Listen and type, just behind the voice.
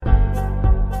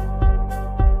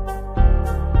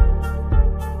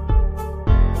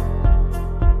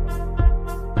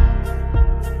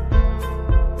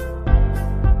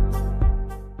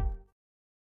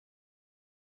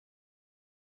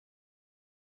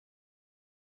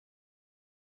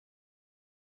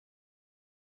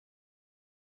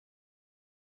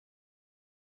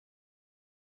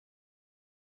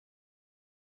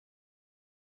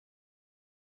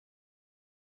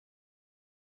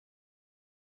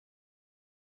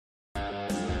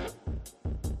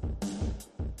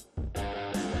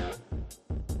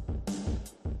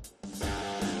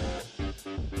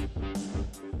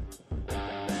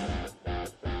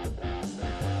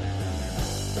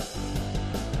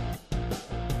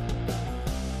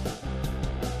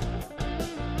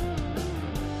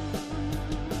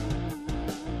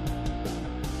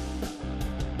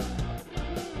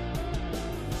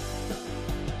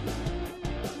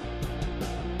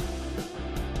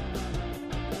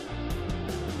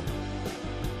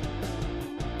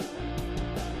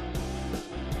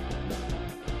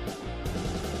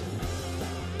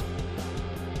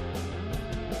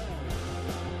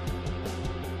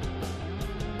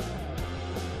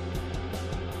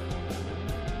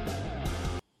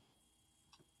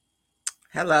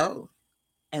Hello,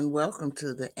 and welcome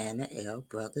to the Anna L.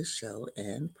 Brothers Show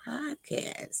and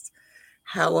Podcast.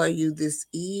 How are you this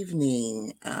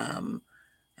evening? I'm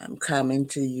coming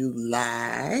to you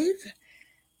live.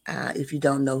 If you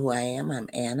don't know who I am, I'm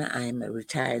Anna. I'm a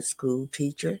retired school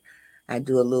teacher. I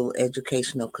do a little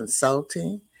educational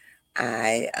consulting.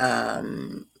 I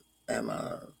am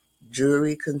a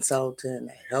jewelry consultant,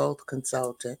 a health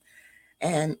consultant,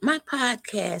 and my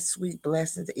podcast, Sweet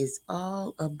Blessings, is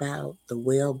all about the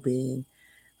well being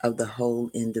of the whole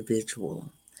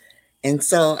individual. And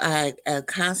so I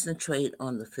concentrate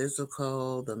on the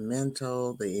physical, the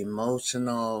mental, the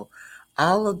emotional,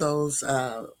 all of those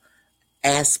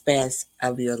aspects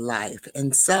of your life.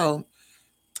 And so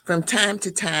from time to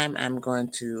time, I'm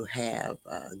going to have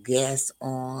guests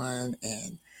on,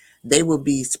 and they will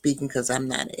be speaking because I'm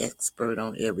not an expert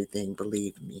on everything,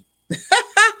 believe me.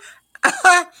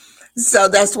 So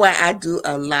that's why I do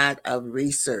a lot of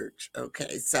research.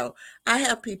 Okay. So I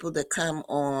have people that come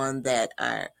on that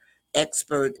are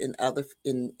expert in other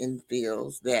in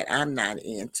fields that I'm not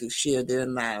in to share their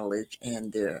knowledge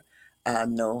and their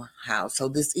know-how. So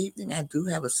this evening I do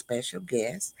have a special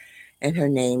guest, and her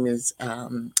name is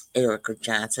Erica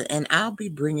Johnson, and I'll be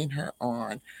bringing her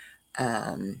on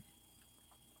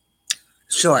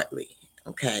shortly.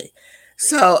 Okay.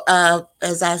 So,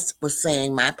 as I was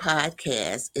saying, my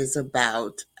podcast is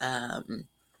about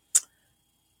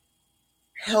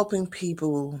helping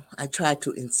people. I try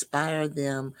to inspire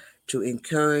them, to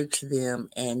encourage them,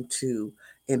 and to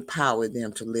empower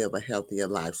them to live a healthier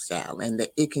lifestyle. And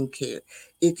that it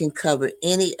can cover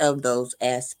any of those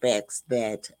aspects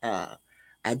that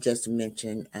I just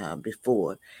mentioned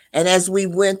before. And as we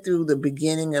went through the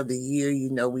beginning of the year,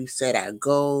 we've set our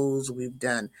goals, we've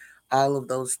done all of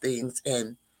those things,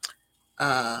 and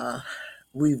uh,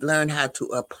 we've learned how to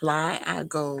apply our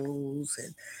goals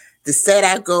and to set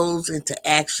our goals into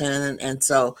action. And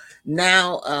so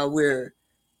now we're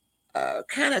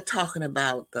kind of talking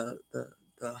about the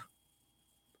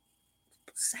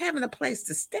having a place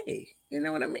to stay. You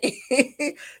know what I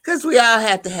mean? Because we all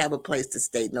have to have a place to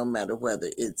stay, no matter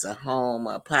whether it's a home,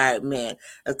 an apartment,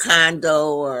 a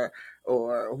condo,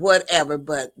 or whatever.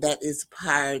 But that is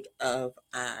part of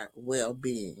our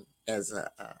well-being as a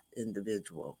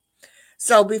individual.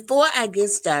 So before I get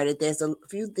started, there's a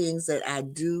few things that I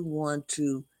do want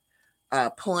to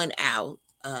point out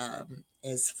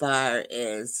as far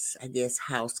as, I guess,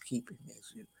 housekeeping,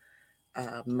 as you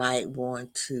might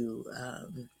want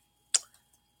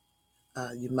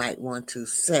to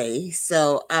say.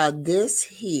 So this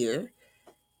here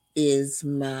is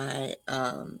my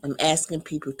I'm asking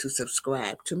people to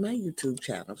subscribe to my YouTube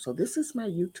channel. So this is my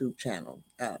YouTube channel.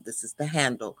 This is the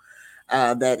handle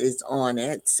that is on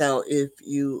it. So if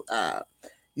you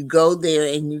go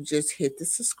there and you just hit the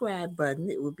subscribe button,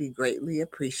 it would be greatly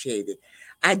appreciated.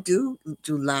 I do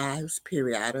lives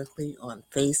periodically on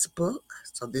Facebook.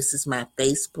 So this is my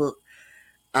Facebook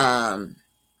um,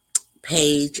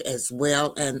 page as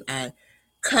well, and I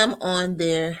come on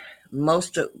there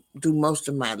most of do most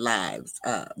of my lives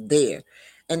there.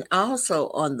 And also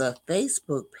on the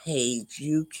Facebook page,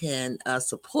 you can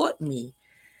support me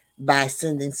by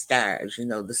sending stars.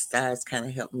 The stars kind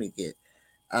of help me get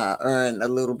earn a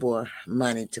little more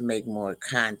money to make more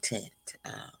content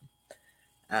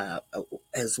uh,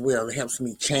 as well. It helps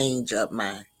me change up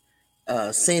my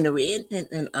scenery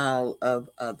and all of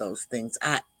those things.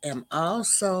 I am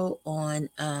also on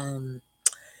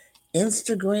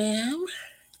Instagram.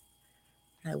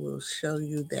 I will show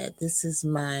you that this is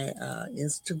my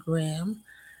Instagram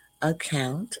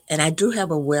account, and I do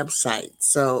have a website.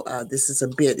 So this is a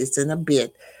bit. It's in a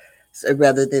bit, so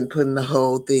rather than putting the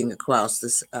whole thing across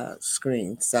this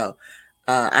screen. So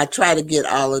I try to get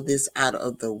all of this out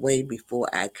of the way before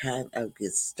I kind of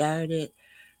get started.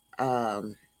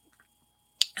 Um,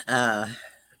 uh,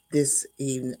 this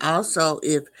evening. Also,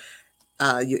 if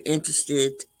you're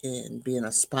interested in being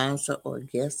a sponsor or a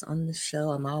guest on the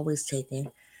show, I'm always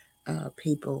taking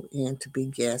people in to be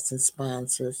guests and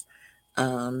sponsors.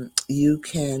 You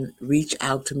can reach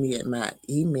out to me at my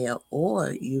email,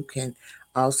 or you can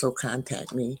also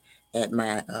contact me at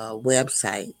my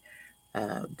website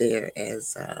there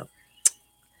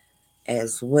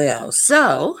as well.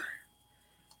 So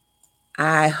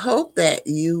I hope that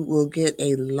you will get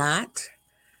a lot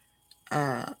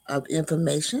of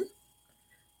information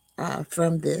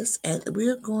from this, and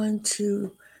we're going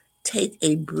to take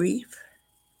a brief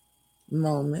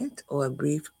moment or a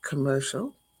brief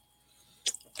commercial,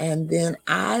 and then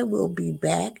I will be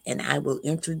back and I will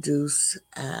introduce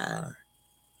our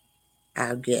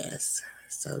guests.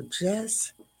 So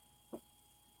just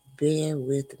bear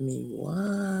with me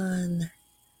one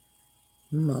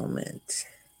moment.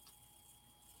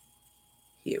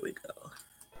 Here we go.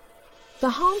 The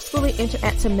Homeschooling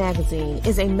Interactive Magazine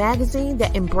is a magazine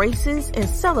that embraces and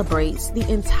celebrates the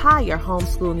entire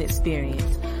homeschooling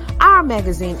experience. Our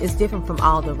magazine is different from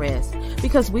all the rest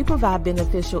because we provide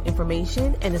beneficial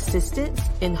information and assistance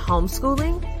in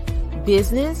homeschooling,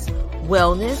 business,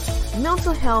 wellness,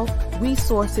 mental health,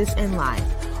 resources, and life.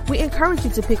 We encourage you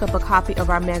to pick up a copy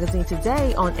of our magazine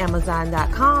today on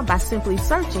Amazon.com by simply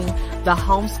searching the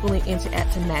Homeschooling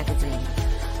Interactive Magazine.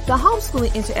 The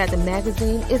Homeschooling Interactive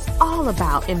Magazine is all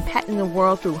about impacting the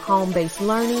world through home-based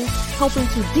learning, helping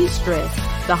to de-stress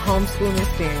the homeschooling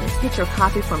experience. Get your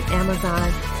copy from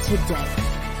Amazon today.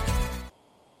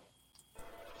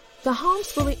 The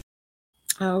Homeschooling...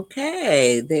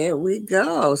 Okay, there we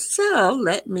go. So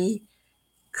let me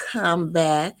come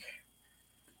back.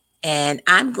 And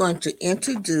I'm going to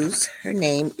introduce, her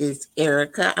name is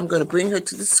Erica. I'm going to bring her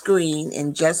to the screen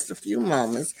in just a few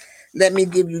moments. Let me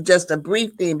give you just a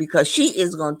brief thing because she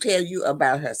is going to tell you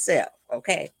about herself,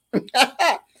 okay?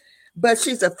 But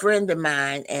she's a friend of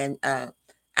mine, and I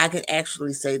can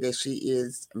actually say that she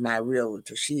is my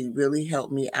realtor. She really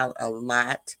helped me out a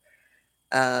lot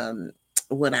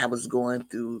when I was going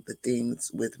through the things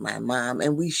with my mom,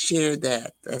 and we shared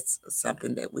that. That's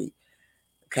something that we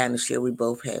kind of share. We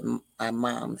both had, our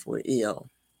moms were ill.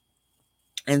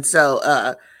 And so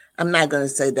I'm not going to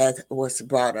say that what's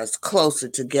brought us closer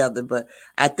together, but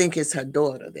I think it's her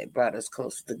daughter that brought us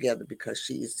closer together because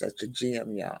she is such a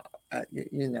gem, y'all,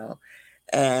 you know.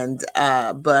 And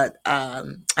but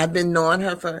I've been knowing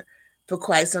her for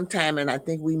quite some time, and I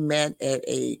think we met at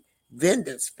a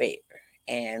vendors fair.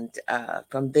 And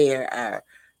from there, our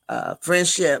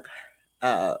friendship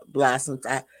blossoms.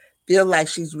 I feel like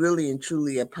she's really and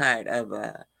truly a part of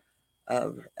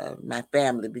my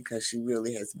family because she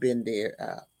really has been there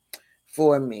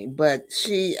for me. But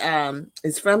she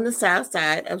is from the South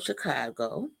Side of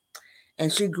Chicago,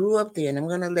 and she grew up there. And I'm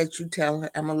going to let you tell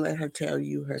her. I'm going to let her tell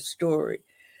you her story.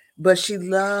 But she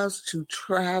loves to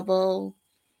travel,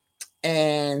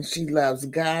 and she loves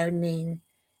gardening,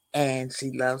 and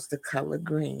she loves the color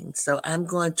green. So I'm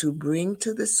going to bring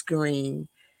to the screen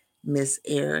Miss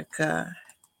Erica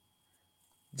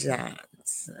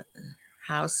Johnson.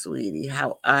 How, sweetie,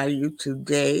 how are you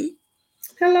today?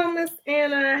 Hello, Miss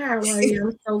Anna. How are you?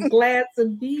 I'm so glad to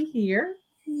be here.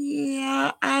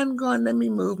 Yeah, let me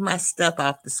move my stuff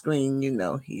off the screen,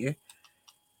 here.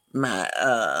 My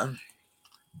I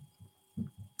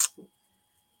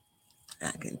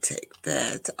can take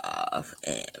that off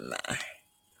and my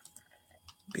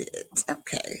bits.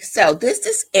 Okay. So this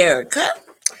is Erica.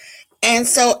 And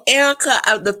so Erica,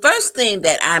 the first thing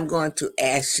that I'm going to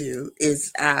ask you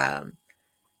is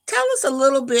tell us a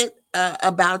little bit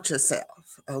about yourself.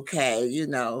 Okay,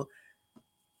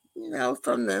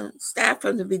 from the start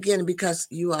from the beginning because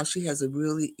she has a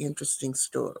really interesting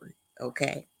story.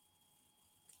 Okay.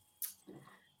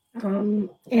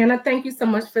 Anna, thank you so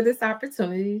much for this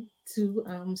opportunity to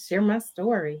share my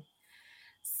story.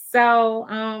 So,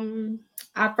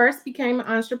 I first became an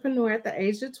entrepreneur at the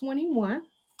age of 21,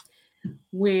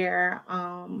 where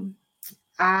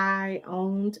I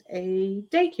owned a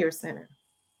daycare center.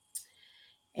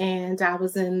 And I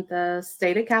was in the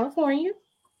state of California,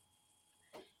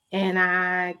 and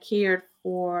I cared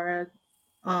for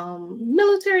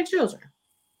military children.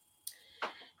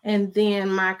 And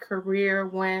then my career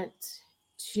went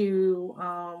to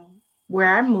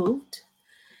where I moved,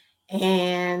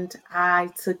 and I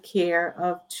took care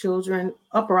of children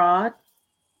abroad,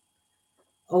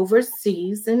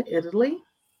 overseas in Italy.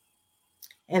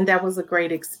 And that was a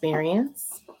great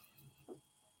experience.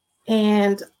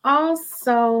 And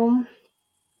also,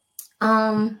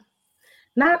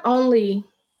 not only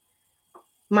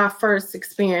my first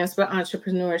experience with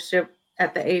entrepreneurship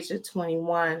at the age of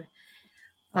 21,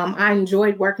 I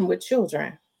enjoyed working with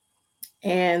children.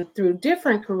 And through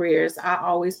different careers, I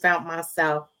always found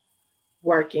myself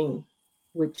working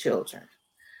with children.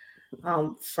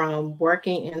 From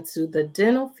working into the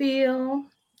dental field,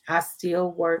 I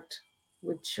still worked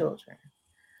with children.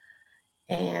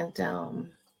 And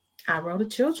I wrote a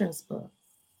children's book.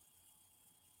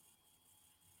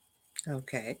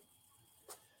 Okay.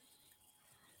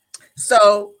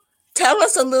 So tell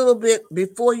us a little bit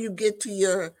before you get to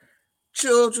your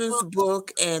children's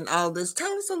book and all this.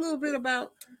 Tell us a little bit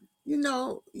about,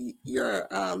 your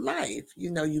life.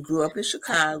 You grew up in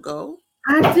Chicago.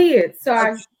 I did. So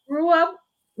I grew up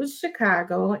with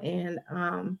Chicago, and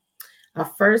I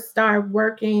first started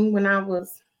working when I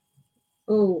was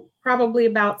probably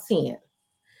about 10.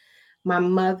 My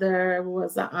mother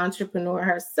was an entrepreneur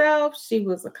herself. She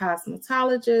was a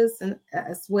cosmetologist and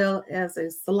as well as a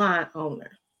salon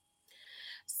owner.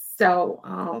 So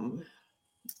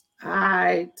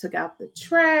I took out the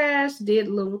trash, did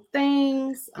little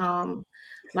things,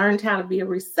 learned how to be a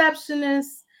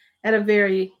receptionist at a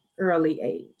very early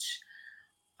age.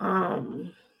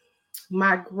 Um,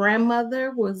 my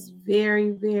grandmother was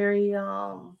very, very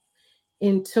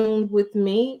in tune with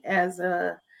me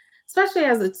especially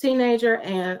as a teenager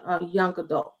and a young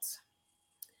adult.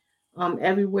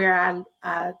 Everywhere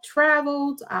I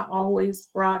traveled, I always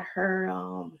brought her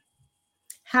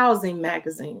housing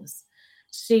magazines.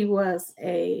 She was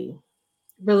a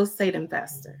real estate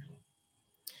investor.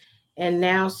 And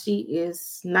now she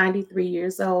is 93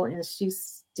 years old and she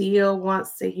still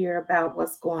wants to hear about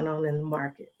what's going on in the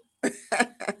market.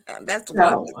 That's So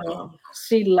wonderful.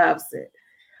 she loves it.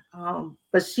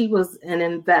 But she was an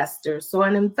investor. So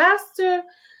an investor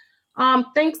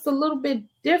thinks a little bit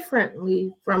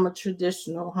differently from a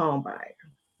traditional home buyer.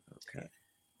 Okay.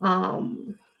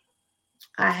 Um,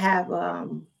 I have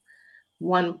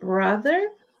one brother.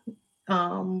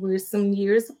 We're some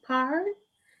years apart.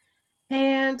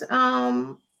 And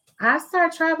I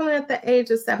started traveling at the age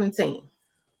of 17.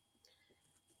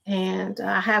 And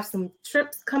I have some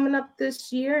trips coming up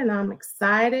this year, and I'm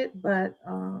excited, but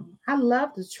I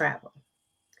love to travel.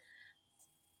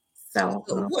 So,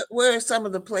 So where are some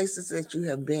of the places that you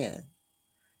have been?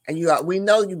 And we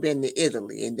know you've been to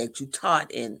Italy and that you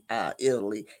taught in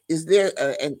Italy. Is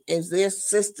their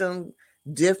system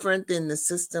different than the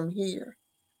system here?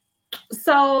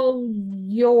 so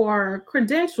your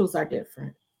credentials are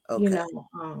different. You Okay.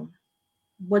 know,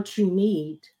 what you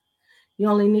need. You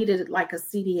only needed like a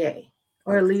CDA,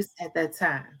 or at Okay. least at that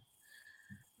time.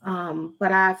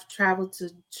 But I've traveled to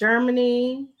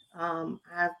Germany.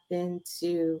 I've been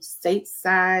to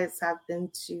statesides. I've been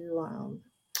to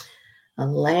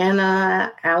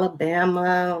Atlanta,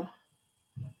 Alabama,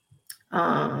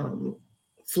 um,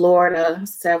 Florida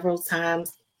several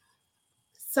times.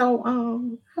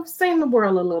 So I've seen the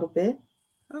world a little bit.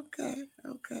 Okay.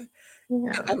 Okay.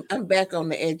 Yeah. I'm back on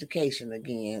the education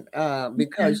again, Okay.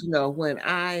 because when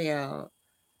I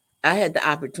had the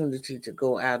opportunity to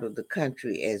go out of the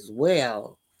country as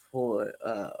well for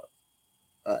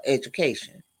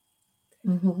education,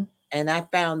 Hmm. and I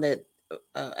found that,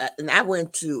 and I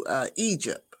went to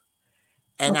Egypt,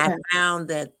 and I Okay. found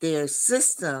that their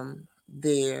system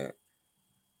there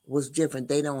was different.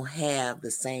 They don't have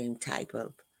the same type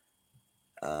of.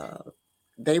 Uh,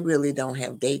 they really don't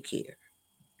have daycare.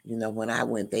 When I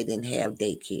went, they didn't have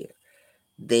daycare.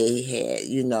 They had,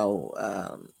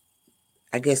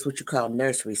 I guess what you call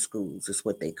nursery schools is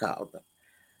what they call them.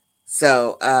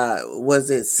 So, was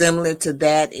it similar to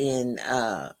that in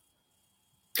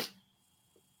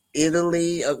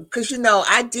Italy? Because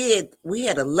we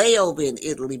had a layover in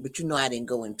Italy, but I didn't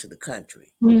go into the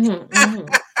country. Hmm. Hmm.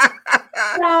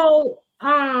 So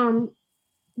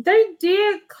they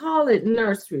did call it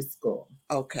nursery school.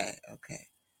 Okay, okay.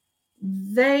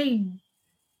 They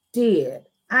did.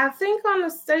 I think on the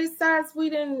state sides we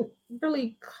didn't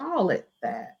really call it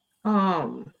that.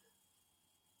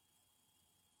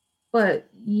 But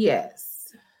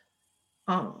yes.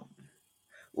 Um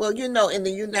Well, in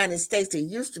the United States, it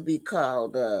used to be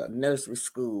called nursery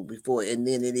school before, and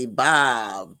then it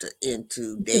evolved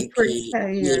into to daycare, pre-K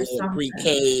or yeah, and something.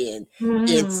 pre-K and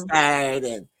Head Hmm. Start,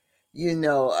 and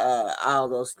all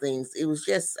those things. It was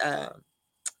just,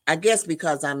 I guess,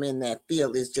 because I'm in that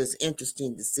field, it's just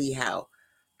interesting to see how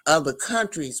other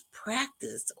countries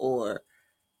practice or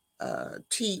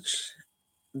teach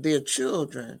their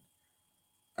children.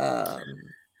 Um,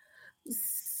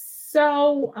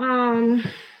 So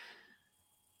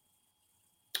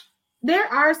there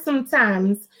are some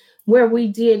times where we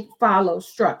did follow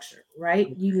structure, right?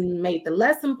 You made the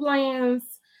lesson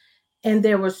plans and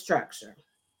there was structure.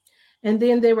 And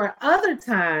then there were other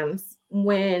times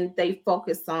when they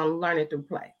focused on learning through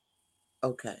play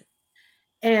okay.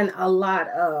 and a lot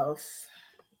of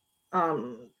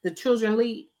the children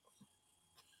lead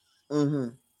Hmm.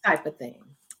 type of thing,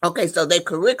 Okay, so their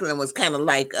curriculum was kind of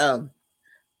like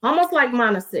almost like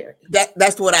Montessori.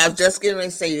 that's what I was just going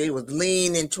to say. It was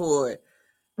leaning toward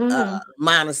Hmm.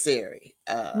 Montessori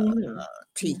Hmm. Hmm.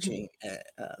 teaching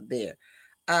there.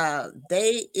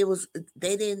 They it was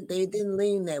they didn't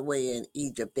lean that way in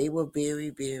Egypt. They were very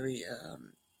very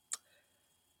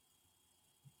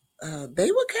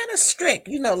they were kind of strict,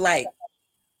 like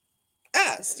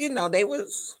us. They were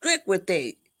strict with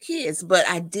their kids, but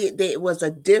there was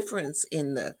a difference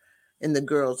in the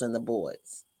girls and the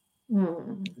boys.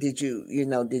 Hmm. Did you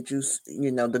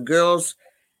the girls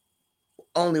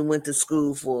only went to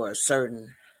school for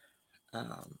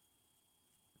um,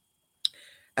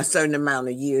 a certain amount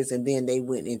of years, and then they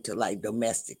went into like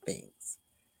domestic things.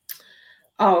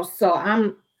 Oh,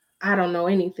 I don't know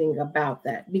anything about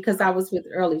that because I was with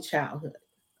early childhood.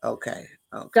 Okay,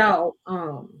 okay, So,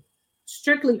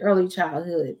 strictly early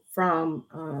childhood from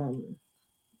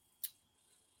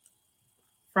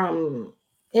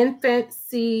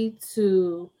infancy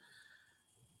to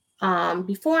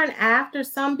before and after,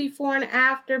 some before and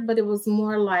after, but it was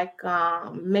more like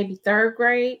maybe third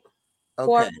grade, okay,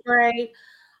 fourth grade.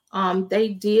 They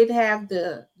did have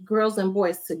the girls and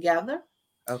boys together.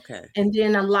 okay. And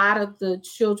then a lot of the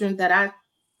children that I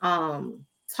um,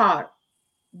 taught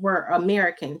were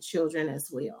American children as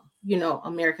well,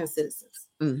 American citizens.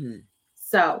 Mm-hmm.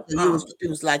 So, So it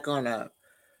was like on a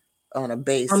on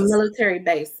basis. military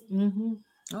base. Hmm.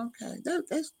 Okay,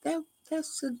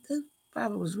 that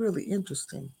probably was really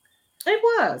interesting. It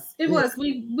was. It Yeah, was.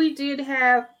 We did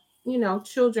have,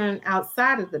 children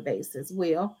outside of the base as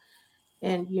well,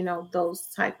 and those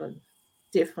type of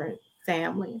different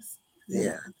families. You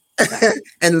yeah. know, so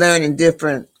And learning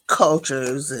different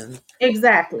cultures and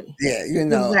exactly, yeah,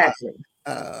 exactly.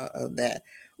 of that.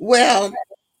 Well,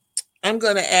 I'm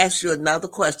going to ask you another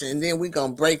question, and then we're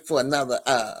going to break for another.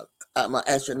 I'm going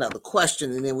to ask you another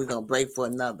question, and then we're going to break for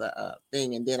another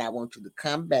thing, and then I want you to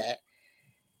come back,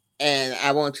 and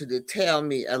I want you to tell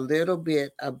me a little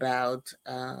bit about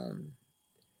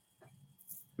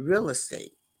real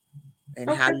estate and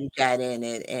how Okay. you got in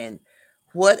it, and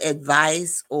what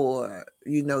advice or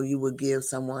you would give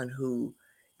someone who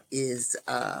is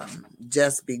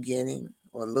just beginning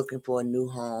or looking for a new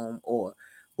home, or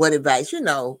what advice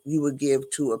you would give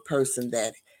to a person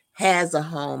that has a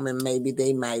home and maybe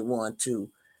they might want to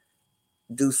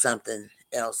do something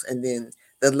else, and then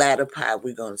the latter part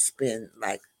we're going to spend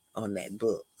like on that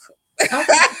book.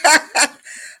 Okay.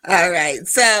 All right,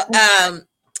 so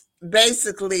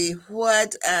basically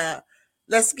what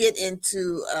let's get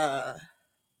into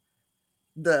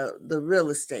the real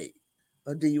estate,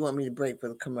 or do you want me to break for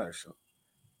the commercial?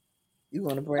 You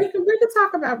want to break? We could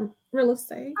talk about real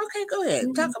estate. Okay, go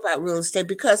ahead. Talk Mhm. about real estate,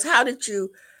 because how did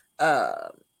you uh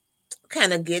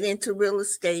kind of get into real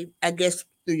estate? I guess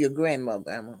through your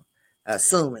grandmother, I'm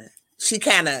assuming. She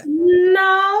kind of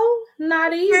No,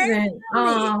 not even.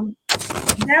 tell me.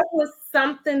 That was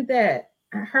something that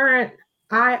her and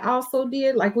I also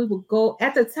did. Like we would go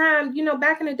at the time,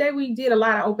 back in the day, we did a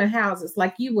lot of open houses.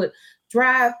 Like you would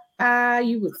drive by,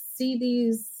 you would see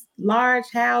these large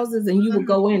houses, and you would Mhm.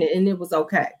 go in it, and it was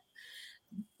okay.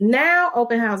 Now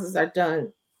open houses are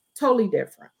done totally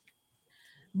different.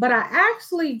 But I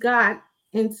actually got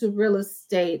into real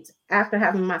estate after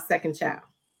having my second child.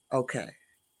 Okay.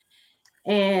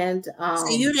 And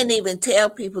See, you didn't even tell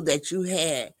people that you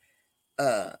had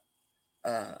uh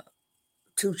uh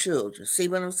two children. See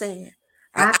what I'm saying?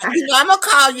 I I'm gonna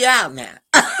call you out now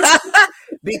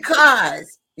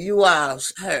because you are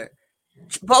her.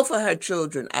 Both of her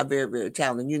children are very, very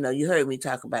talented. You heard me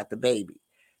talk about the baby,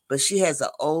 but she has an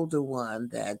older one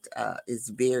that is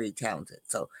very talented.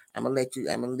 So I'm gonna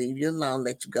leave you alone,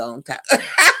 let you go on top.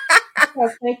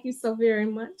 well, thank you so very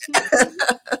much.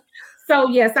 So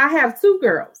yes, I have two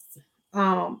girls.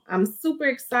 I'm super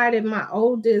excited. My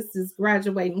oldest is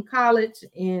graduating college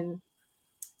in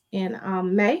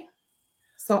May,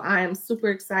 so I am super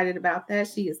excited about that.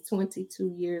 She is 22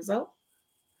 years old,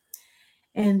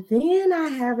 and then I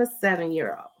have a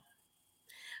 7-year old.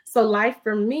 So life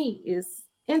for me is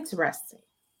interesting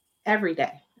every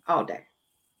day, all day.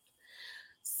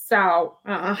 So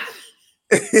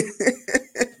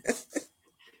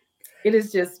it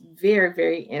is just very,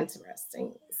 very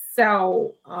interesting.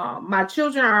 So my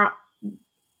children are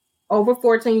over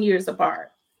 14 years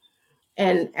apart.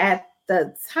 And at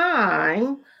the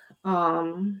time,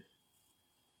 um,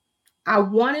 I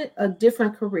wanted a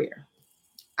different career.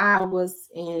 I was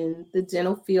in the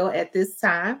dental field at this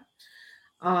time.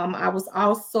 I was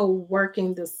also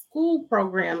working the school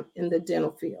program in the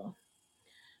dental field,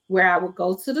 where I would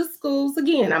go to the schools.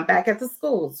 Again, I'm back at the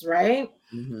schools, right?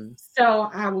 Hmm. So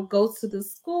I would go to the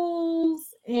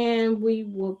schools and we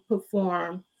would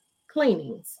perform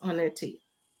cleanings on their teeth.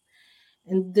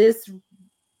 And this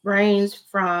ranged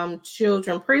from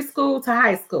children preschool to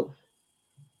high school.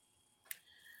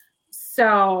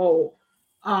 So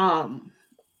um,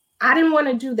 I didn't want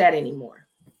to do that anymore.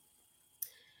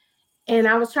 And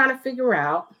I was trying to figure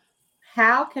out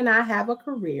how can I have a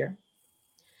career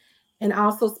and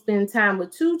also spend time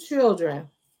with two children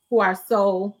who are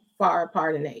so far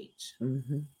apart in age.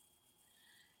 Hmm.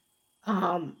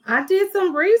 I did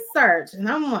some research and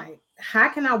I'm like, how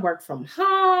can I work from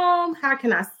home? How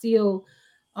can I still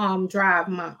drive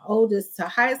my oldest to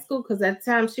high school because at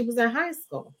the time she was in high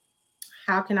school.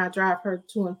 How can I drive her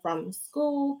to and from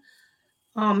school?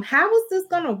 How is this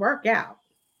going to work out?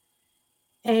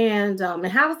 And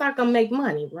how was I going to make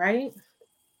money, right?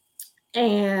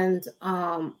 And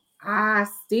I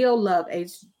still love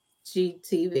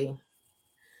HGTV,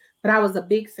 but I was a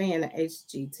big fan of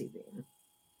HGTV.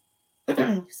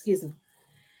 Excuse me.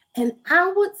 And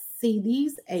I would see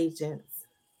these agents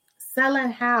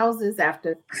selling houses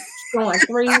after showing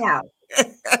 3 houses.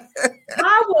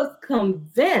 I was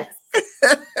convinced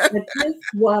that this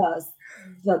was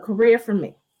the career for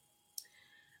me.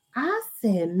 I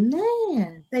said,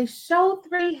 man, they showed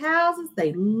 3 houses.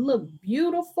 They look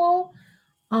beautiful.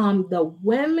 The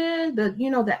women,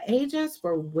 the agents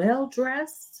were well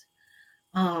dressed.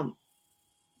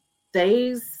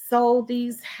 They sold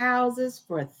these houses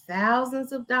for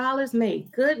thousands of dollars,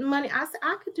 made good money. I said,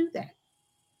 I could do that.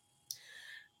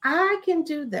 I can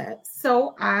do that.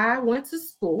 So I went to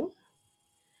school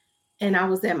and I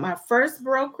was at my first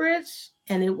brokerage,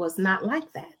 and it was not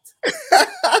like that.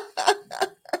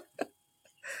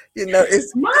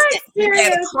 My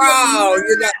experience you crawl,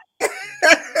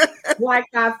 like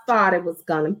I thought it was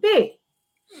gonna be.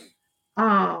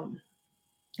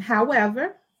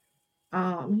 However,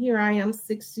 here I am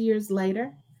 6 years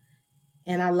later,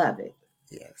 and I love it.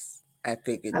 Yes, I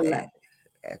figured I that. love it.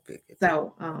 I figured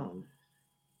so,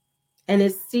 and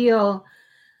it's still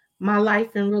my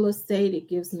life in real estate. It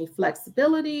gives me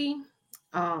flexibility.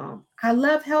 I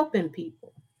love helping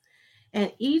people,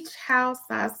 and each house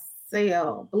I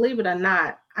sell, believe it or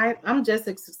not, I'm just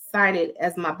excited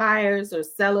as my buyers or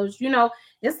sellers.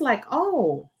 It's like,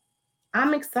 oh,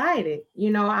 I'm excited.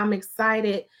 I'm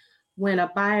excited when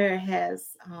a buyer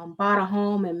has bought a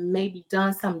home and maybe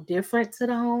done something different to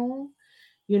the home.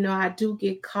 I do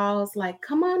get calls like,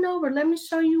 come on over, let me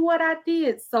show you what I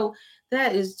did. So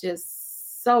that is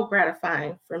just so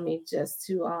gratifying for me, just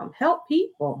to help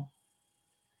people.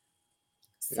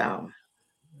 So,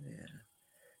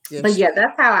 but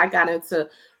that's how I got into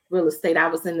real estate. I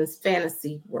was in this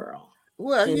fantasy world.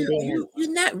 Well, you're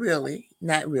not really.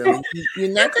 You're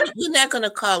not gonna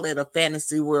call it a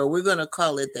fantasy world. We're gonna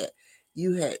call it that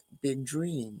you had big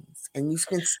dreams, and you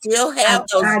can still have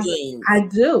those dreams. I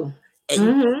do.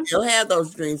 And you still have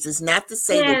those dreams. It's not to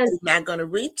say that you're not going to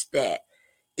reach that.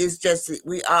 It's just that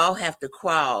we all have to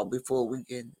crawl before we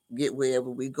can get wherever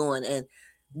we're going. And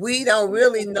we don't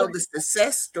really know the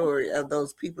success story of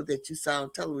those people that you saw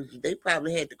on television. They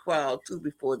probably had to crawl too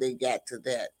before they got to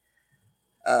that.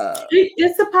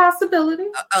 It's a possibility.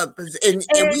 And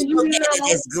we look at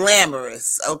it as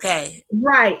glamorous, okay?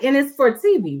 Right. And it's for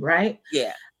TV, right?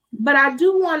 Yeah. But I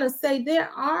do want to say there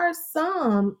are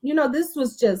some, this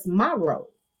was just my road,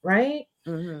 right?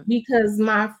 Mm-hmm. Because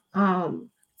my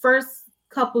first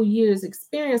couple years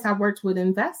experience, I worked with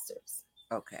investors.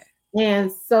 Okay. And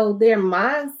so their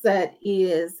mindset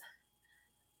is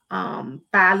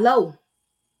buy low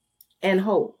and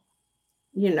hold,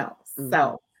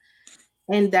 so,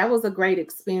 and that was a great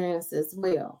experience as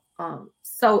well.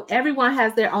 So everyone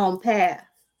has their own path.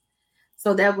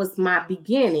 So that was my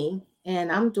beginning, and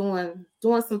I'm doing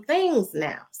some things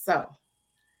now. So,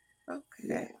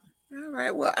 okay, all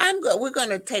right. Well, we're going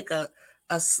to take a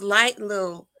slight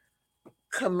little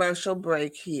commercial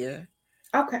break here.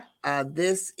 Okay.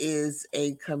 This is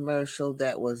a commercial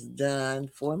that was done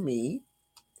for me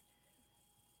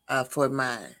for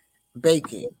my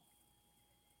baking.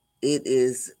 It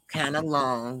is kind of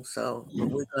long, so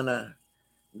we're gonna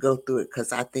go through it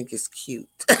because I think it's cute.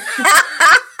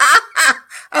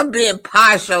 I'm being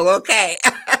partial, okay?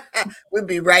 We'll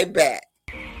be right back.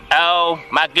 Oh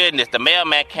my goodness, the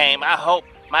mailman came. I hope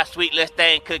my sweet little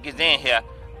thing cookie's in here.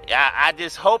 I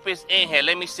just hope it's in here.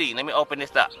 Let me see. Let me open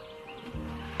this up.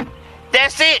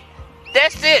 That's it.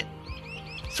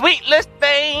 Sweet little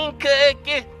thing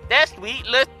cookie. That sweet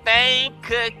little thing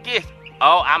cookie.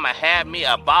 Oh, I'ma have me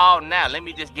a ball now. Let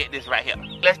me just get this right here.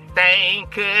 Little thing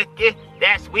cookie.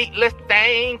 That sweet little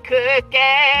thing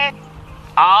cookie.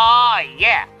 Oh,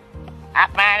 yeah. I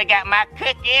finally got my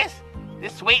cookies.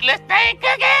 This sweet little thing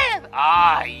cookies.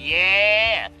 Oh,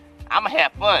 yeah. I'ma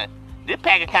have fun. This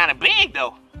package kind of big,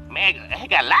 though. Man, it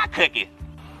got a lot of cookies.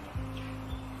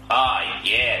 Oh,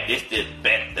 yeah. This the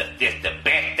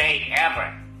best thing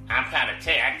ever. I'm trying to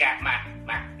tell you, I got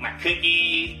my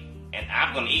cookies, and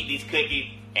I'm going to eat these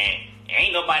cookies, and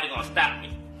ain't nobody going to stop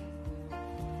me.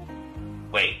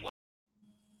 Wait, what?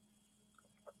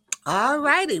 All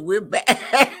righty, we're back.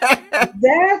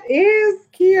 That is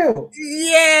cute.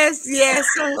 Yes.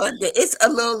 So it's a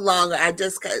little longer. I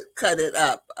just cut it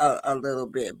up a little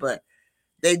bit, but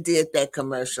they did that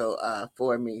commercial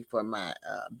for me for my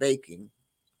baking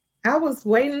I was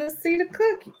waiting to see the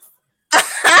cookies.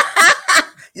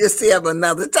 You'll see them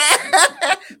another time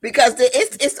because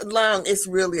it's long. It's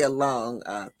really a long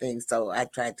thing. So I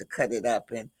tried to cut it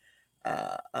up and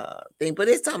thing, but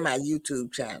it's on my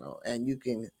YouTube channel, and you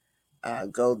can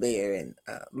go there and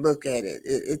look at it.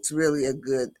 It's really a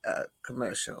good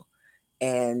commercial,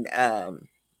 and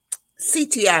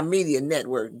CTI Media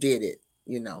Network did it,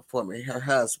 for me. Her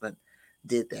husband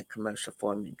did that commercial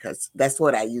for me because that's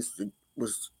what I used to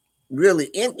was really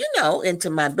into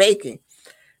my baking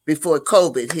before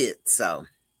COVID hit. So,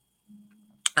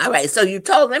 all right. So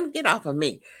let me get off of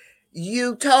me.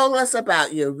 You told us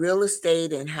about your real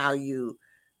estate and how you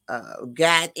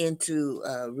got into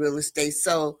real estate.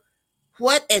 So,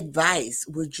 what advice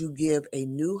would you give a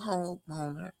new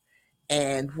homeowner,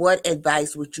 and what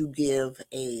advice would you give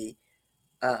a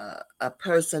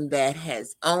person that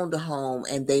has owned a home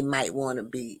and they might want to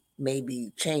be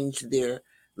maybe change their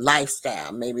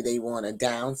lifestyle? Maybe they want to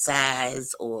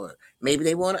downsize, or maybe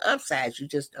they want to upsize. You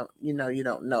just don't, you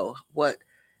don't know. What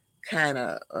kind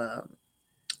of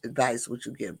advice would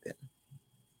you give them?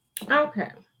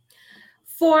 Okay.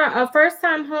 For a first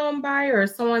time home buyer or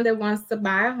someone that wants to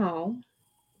buy a home,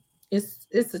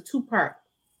 it's a two-part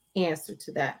answer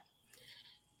to that.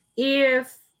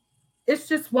 If it's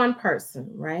just one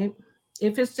person, right?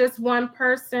 If it's just one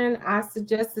person, I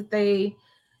suggest that they,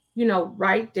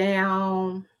 write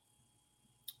down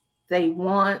they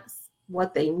wants,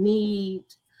 what they need,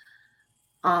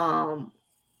 um,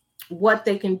 what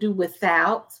they can do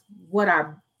without, what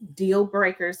are deal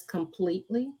breakers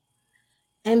completely,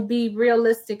 and be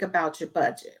realistic about your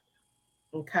budget.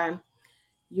 Okay.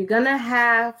 You're going to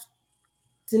have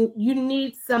you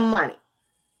need some money,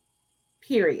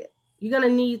 period. You're going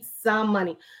to need some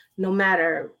money, no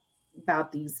matter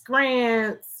about these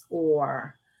grants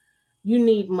or you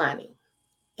need money.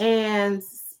 And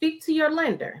speak to your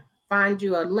lender. Find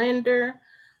you a lender.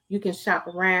 You can shop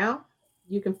around.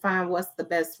 You can find what's the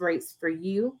best rates for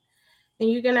you. And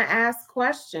you're going to ask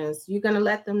questions. You're going to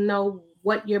let them know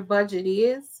what your budget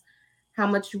is, how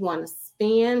much you want to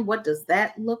spend, what does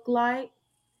that look like,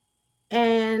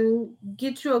 and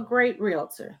get you a great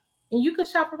realtor. And you can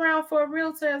shop around for a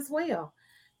realtor as well.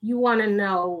 You want to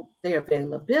know their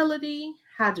availability.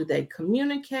 How do they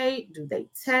communicate? Do they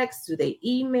text? Do they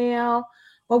email?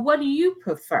 Or what do you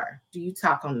prefer? Do you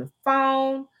talk on the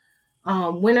phone?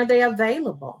 When are they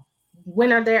available?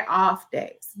 When are their off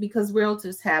days? Because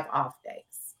realtors have off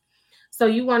days. So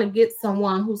you want to get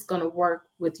someone who's going to work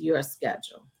with your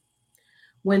schedule.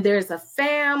 When there's a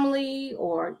family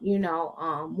or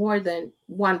more than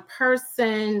one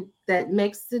person that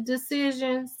makes the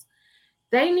decisions,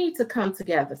 they need to come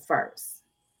together first,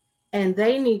 and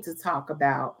they need to talk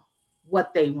about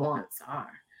what they wants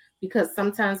are, because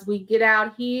sometimes we get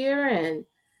out here and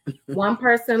one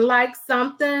person likes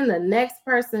something, the next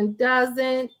person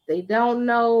doesn't, they don't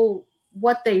know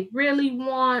what they really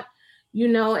want,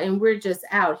 and we're just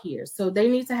out here. So they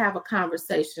need to have a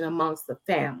conversation amongst the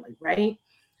family, right?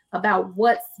 About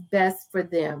what's best for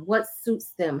them, what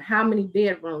suits them, how many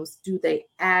bedrooms do they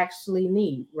actually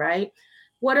need, right?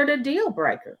 What are the deal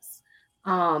breakers?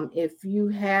 If you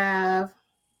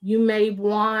may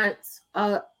want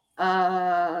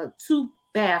two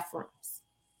bathrooms,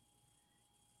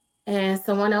 and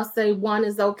someone else say one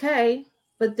is okay,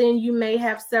 but then you may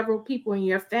have several people in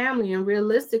your family, and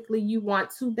realistically, you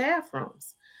want two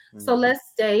bathrooms. So Mm-hmm. let's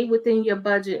stay within your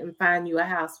budget and find you a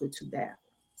house with two bathrooms.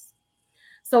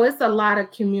 So it's a lot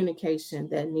of communication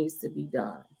that needs to be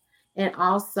done. And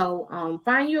also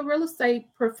find you a real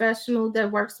estate professional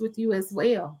that works with you as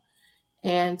well.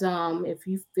 And if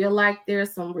you feel like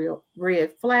there's some real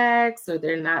red flags or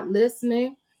they're not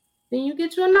listening, then you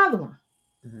get you another one.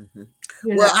 Mm-hmm.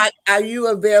 You Well, know, are you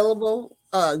available?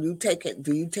 You take it?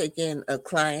 Do you take in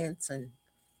clients? And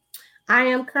I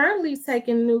am currently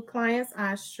taking new clients.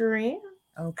 I sure am.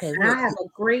 okay, And well, I have a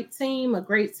great team of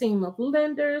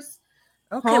lenders,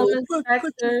 okay, home well,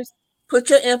 inspectors. put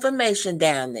your information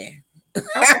down there.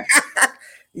 Okay.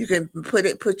 You can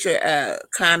put your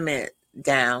comment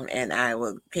down, and I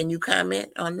will. Can you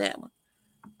comment on that one?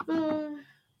 Mm,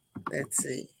 Let's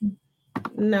see.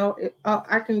 no,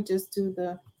 I can just do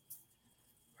the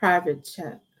private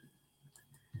chat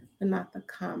and not the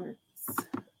comments.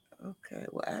 Okay,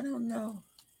 well, I don't know.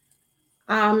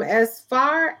 As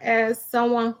far as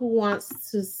someone who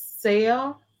wants to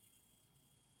sell,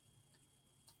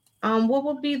 what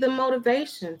would be the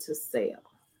motivation to sell?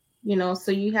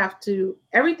 So you have to,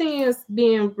 everything is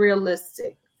being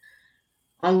realistic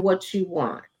on what you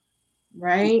want, Y-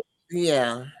 right?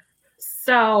 Yeah.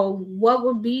 So what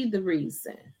would be the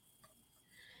reason?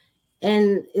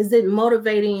 And is it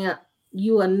motivating?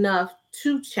 you enough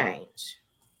to change.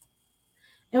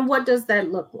 And what does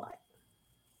that look like?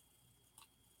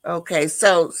 Okay,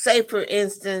 so say for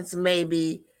instance,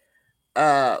 maybe,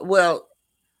 well,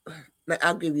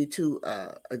 I'll give you two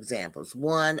examples.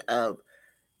 One of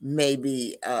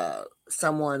maybe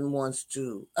someone wants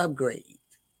to upgrade,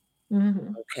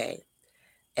 Mm-hmm. okay,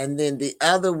 and then the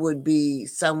other would be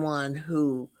someone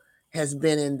who has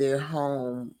been in their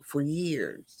home for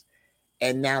years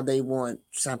and now they want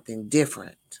something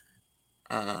different.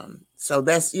 So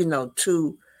that's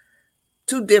two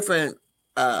different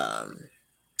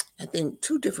I think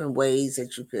two different ways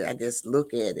that you could, I guess,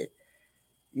 look at it.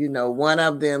 One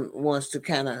of them wants to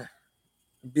kind of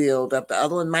build up. The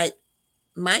other one might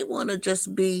want to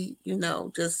just be,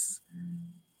 just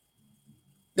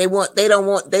they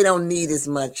don't need as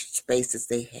much space as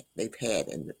they've had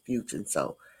in the future, and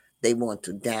so they want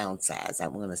to downsize.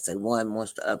 I'm gonna say one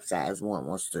wants to upsize, one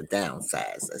wants to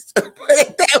downsize. Let's put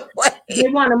it that They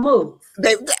way. want to move.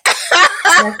 They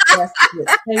That's it.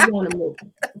 They want to move.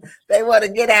 they want to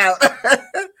get out. So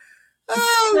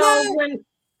Oh when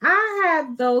I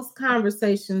have those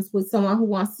conversations with someone who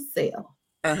wants to sell,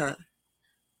 Lord. Uh-huh.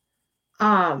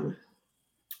 um,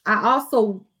 I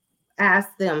also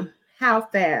ask them how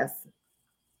fast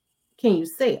can you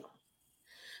sell?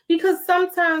 Because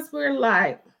sometimes we're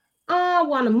like, oh, I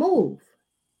want to move.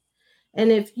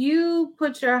 And if you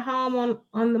put your home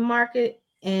on the market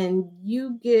and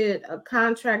you get a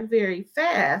contract very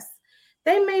fast,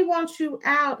 they may want you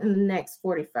out in the next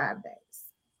 45 days.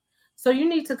 So you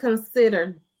need to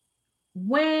consider,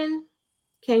 when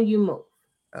can you move?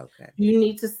 Okay. You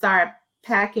need to start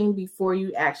packing before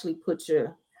you actually put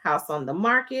your house on the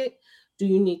market. Do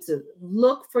you need to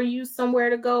look for you somewhere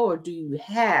to go, or do you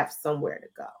have somewhere to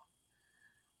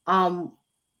go?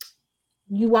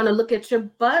 You want to look at your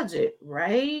budget,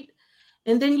 right?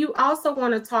 And then you also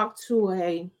want to talk to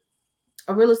a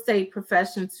real estate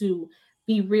profession to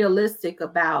be realistic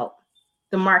about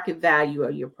the market value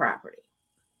of your property.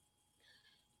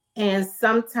 And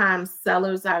sometimes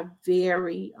sellers are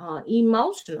very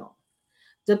emotional,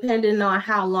 depending on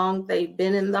how long they've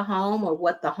been in the home or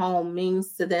what the home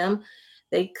means to them.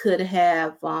 They could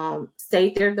have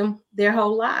stayed there their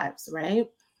whole lives, right?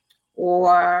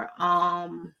 Or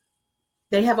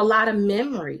they have a lot of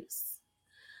memories.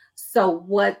 So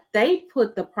what they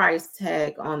put the price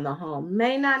tag on the home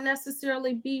may not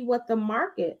necessarily be what the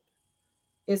market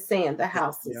is saying the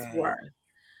house is Right. worth.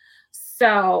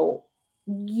 So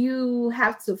you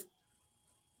have to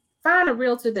find a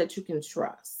realtor that you can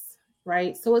trust,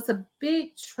 right? So it's a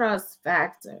big trust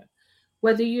factor,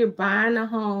 whether you're buying a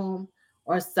home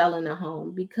or selling a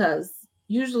home, because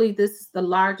usually this is the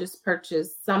largest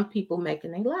purchase some people make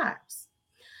in their lives.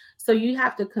 So you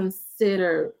have to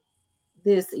consider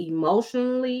this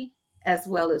emotionally as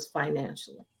well as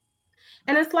financially.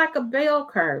 And it's like a bell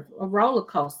curve, a roller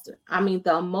coaster. I mean,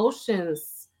 the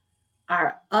emotions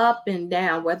are up and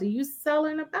down, whether you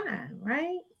selling or buying,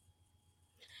 right?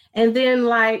 And then,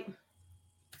 like,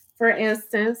 for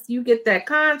instance, you get that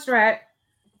contract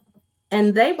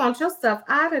and they want your stuff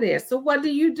out of there. So what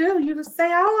do? You just say,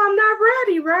 oh, I'm not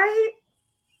ready, right?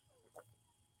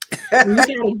 And you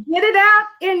gotta get it out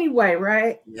anyway,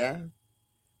 right? Yeah.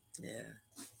 Yeah.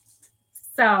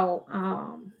 So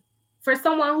for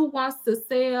someone who wants to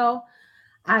sell,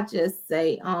 I just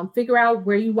say figure out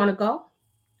where you want to go,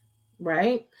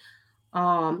 right?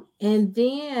 And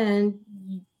then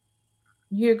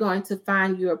you're going to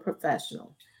find your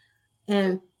professional,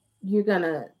 and you're going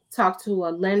to talk to a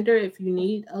lender if you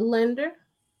need a lender,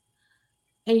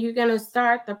 and you're going to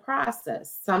start the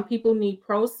process. Some people need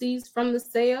proceeds from the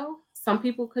sale, some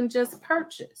people can just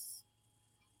purchase.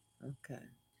 Okay.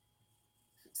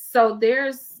 So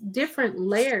there's different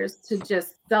layers to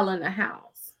just selling a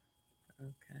house.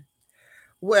 Okay.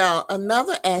 Well,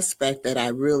 another aspect that I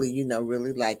really,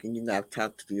 really like, and I've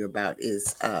talked to you about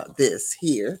is this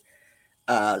here.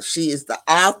 She is the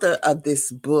author of this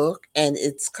book, and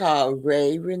it's called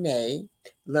Rae Renae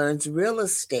Learns Real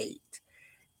Estate.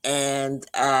 And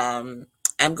I'm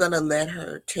gonna let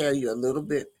her tell you a little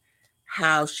bit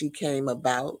how she came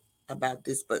about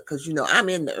this book, because I'm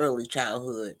in the early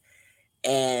childhood,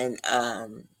 and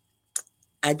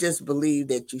I just believe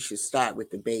that you should start with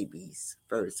the babies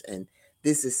first, and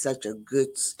this is such a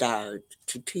good start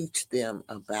to teach them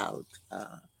about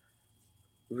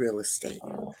real estate.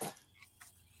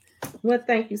 Well,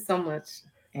 thank you so much,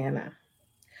 Anna.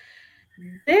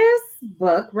 This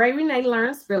book, Rae Renae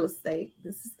Learns Real Estate,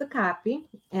 this is the copy,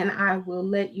 and I will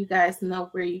let you guys know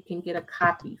where you can get a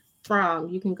copy from.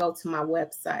 You can go to my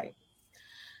website.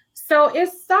 So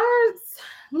it starts,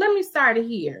 let me start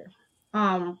here.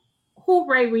 Um, who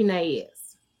Rae Renae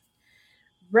is.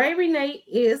 Rae Renae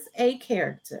is a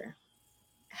character.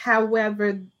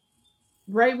 However,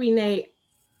 Rae Renae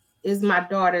is my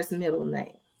daughter's middle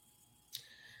name.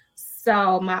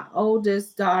 So my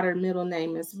oldest daughter middle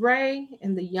name is Rae,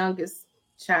 and the youngest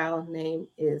child name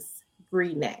is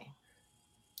Renae.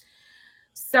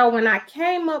 So when I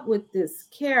came up with this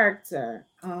character,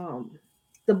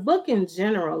 the book in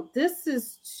general, this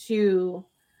is to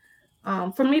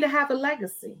for me to have a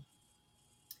legacy,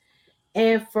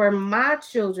 and for my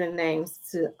children names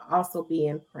to also be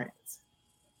in print.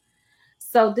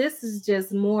 So this is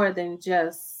just more than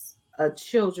just a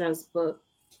children's book.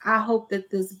 I hope that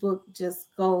this book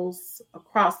just goes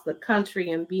across the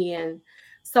country and be in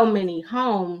so many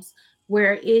homes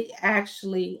where it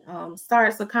actually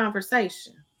starts a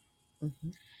conversation. Mm-hmm.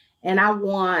 And I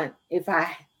want, if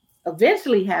I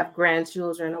eventually have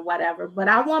grandchildren or whatever, but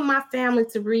I want my family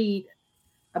to read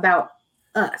about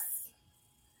us.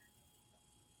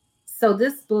 So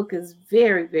this book is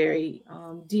very, very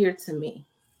dear to me.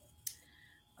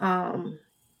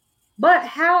 But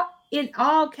how it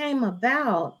all came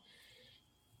about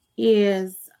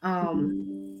is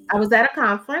I was at a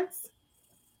conference.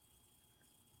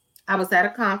 I was at a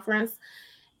conference,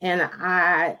 and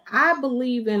I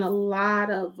believe in a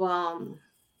lot of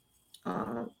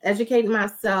educating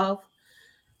myself,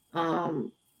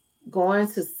 um,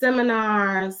 going to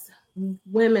seminars,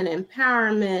 women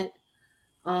empowerment.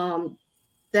 Um,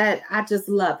 that I just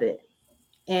love it.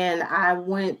 And I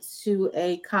went to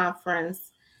a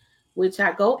conference, which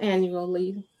I go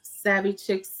annually, Savvy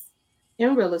Chicks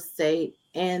in Real Estate,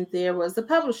 and there was a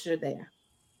publisher there.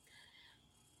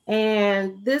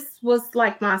 And this was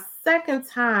like my second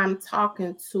time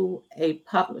talking to a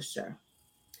publisher.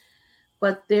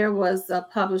 But there was a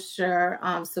publisher,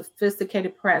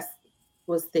 Sophisticated Press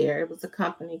was there. It was a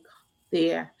company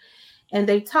there. And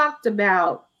they talked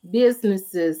about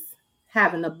businesses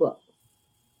having a book.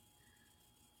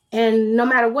 And no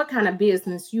matter what kind of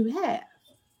business you have,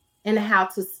 and how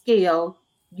to scale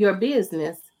your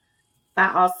business by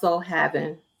also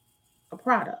having a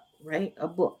product, right? A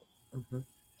book. Mm-hmm.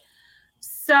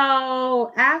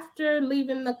 So after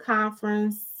leaving the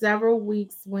conference, several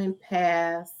weeks went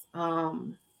past.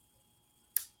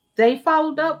 They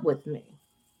followed up with me.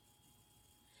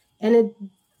 And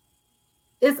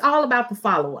it's all about the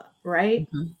follow up,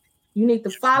 right? Mm-hmm. You need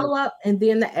the True. follow up and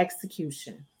then the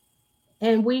execution.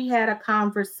 And we had a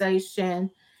conversation.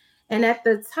 And at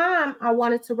the time, I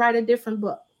wanted to write a different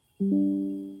book.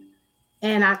 And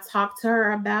I talked to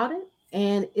her about it,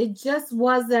 and it just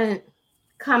wasn't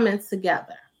coming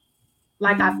together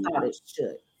like I thought it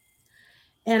should.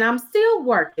 And I'm still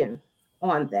working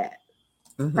on that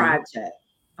Mm-hmm. project.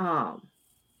 Um,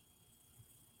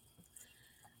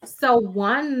 so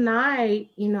one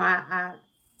night,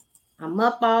 I'm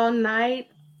up all night,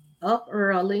 up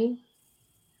early.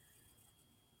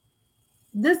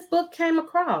 This book came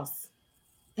across,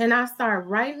 and I started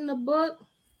writing the book.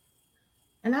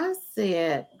 And I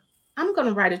said, I'm going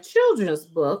to write a children's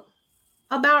book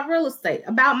about real estate,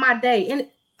 about my day, and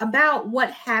about what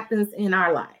happens in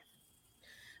our life.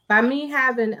 By me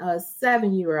having a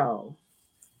 7-year-old,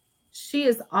 she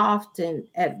is often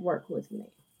at work with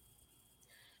me.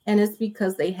 And it's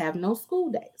because they have no school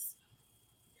days.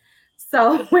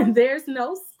 So when there's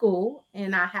no school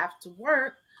and I have to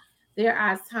work, there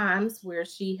are times where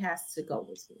she has to go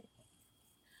with me.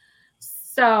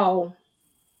 So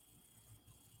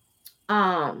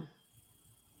I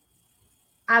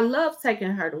love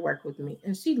taking her to work with me,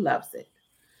 and she loves it.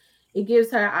 It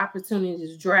gives her an opportunity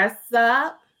to dress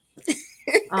up,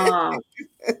 um,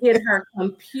 get her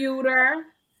computer.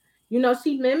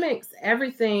 She mimics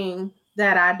everything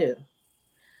that I do.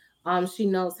 She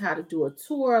knows how to do a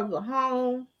tour of the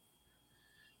home.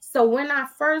 So when I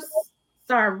first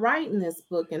started writing this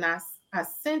book, and I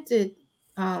sent it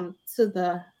to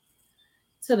the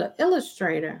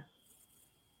illustrator,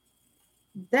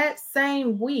 that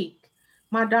same week,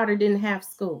 my daughter didn't have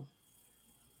school.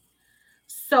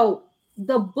 So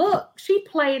the book, she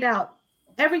played out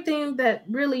everything that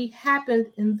really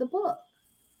happened in the book.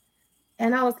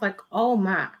 And I was like, oh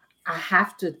my, I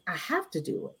have to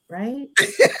do it, right?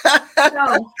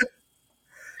 So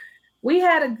we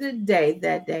had a good day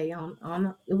that day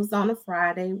it was on a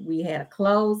Friday. We had a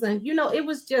closing. It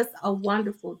was just a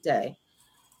wonderful day.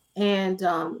 And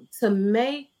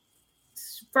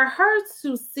for her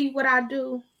to see what I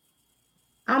do,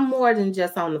 I'm more than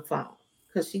just on the phone,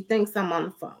 because she thinks I'm on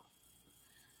the phone.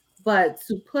 But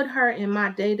to put her in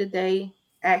my day-to-day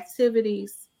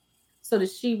activities so that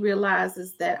she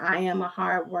realizes that I am a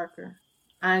hard worker,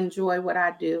 I enjoy what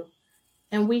I do,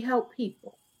 and we help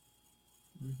people.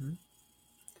 Mm-hmm.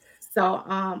 So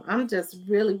I'm just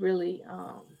really, really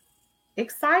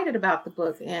excited about the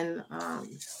book, and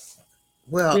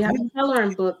Well, we have a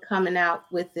coloring book coming out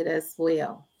with it as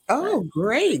well. But oh,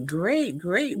 great, great,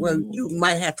 great. Well, mhm. you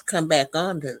might have to come back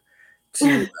on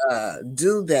to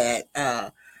do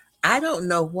that. I don't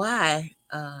know why.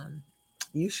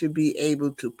 You should be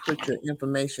able to put your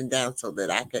information down so that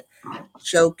I could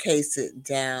showcase it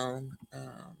down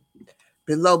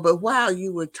below. But while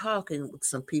you were talking,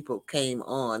 some people came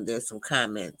on. There's some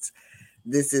comments.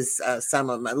 This is some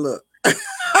of my look.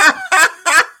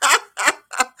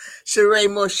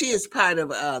 Sheree Moore, she is part of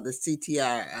the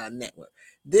CTR network.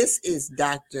 This is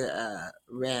Dr.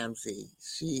 Ramsey.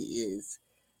 She is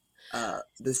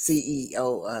the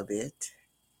CEO of it.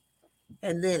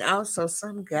 And then also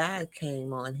some guy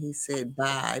came on. He said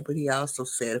bye, but he also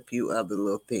said a few other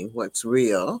little things. What's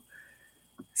real?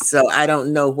 So I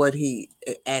don't know what he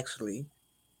actually.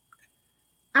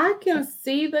 I can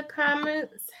see the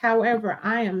comments. However,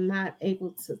 I am not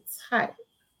able to type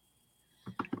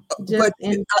just But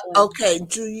in okay,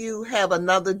 do you have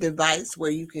another device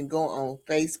where you can go on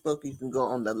Facebook? You can go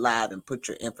on the live and put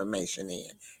your information in.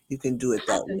 You can do it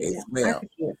that way yeah, as I well. could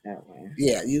do it that way.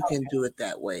 Yeah, you can do it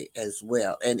that way as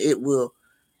well, and it will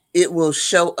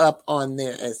show up on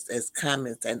there as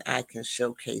comments, and I can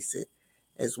showcase it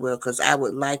as well because I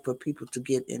would like for people to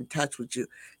get in touch with you.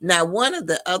 Now, one of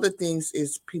the other things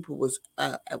is people was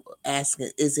asking,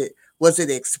 was it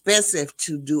expensive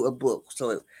to do a book?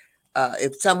 So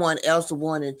if someone else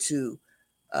wanted to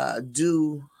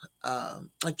do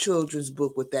a children's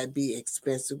book, would that be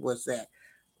expensive? Was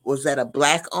that a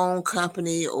black owned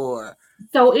company or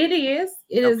So it is.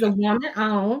 It is a okay, woman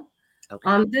owned.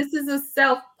 okay. This is a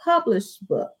self-published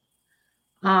book.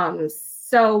 Um,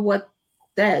 so what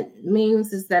that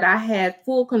means is that I had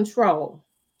full control.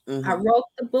 I Mm-hmm. wrote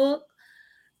the book.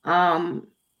 Um,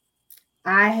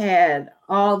 I had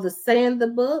all the say in the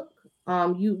book.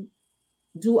 You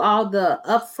do all the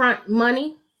upfront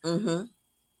money. Mm-hmm.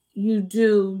 You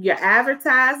do your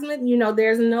advertisement.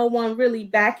 There's no one really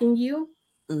backing you.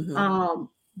 Mm-hmm. Um,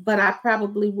 but I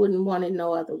probably wouldn't want it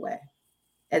no other way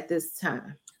at this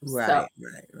time. So Right,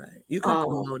 right, right. You can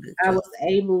promote it I just was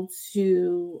able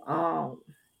to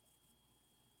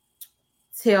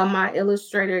tell my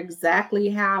illustrator exactly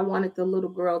how I wanted the little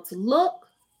girl to look.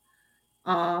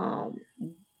 Um,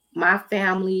 my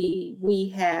family, we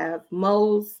have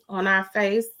moles on our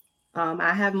face.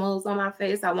 I have moles on my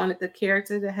face. I wanted the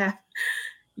character to have,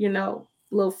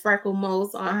 little freckle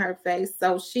moles on her face.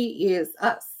 So she is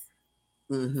us.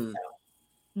 mm-hmm.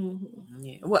 Mhm.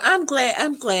 Yeah. Well, I'm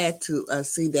glad to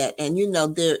see that. And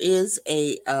there is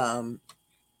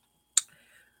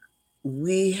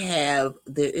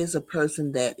there is a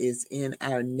person that is in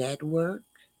our network.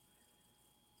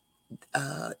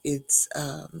 It's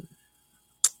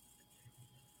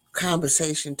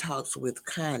Conversation Talks with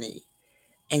Connie,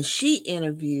 and she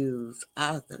interviews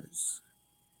authors.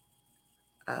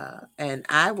 And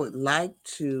I would like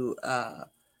to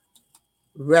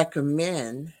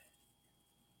recommend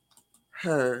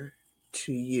her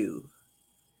to you.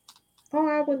 Oh,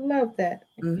 I would love that.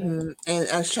 And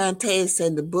Shantae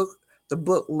said the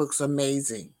book looks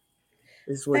amazing.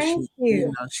 Is what Thank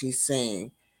you. she's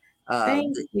saying.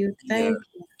 Thank you. Yeah, Thank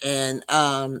you. and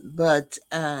but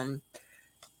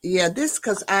yeah, this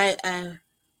because I'm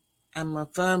a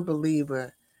firm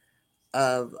believer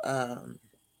of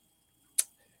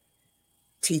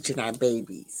teaching our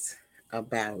babies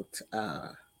about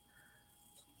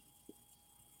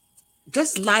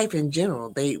just life in general.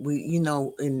 In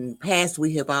the past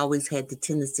we have always had the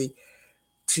tendency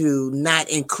to not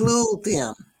include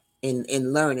them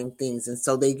in learning things, and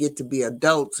so they get to be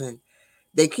adults and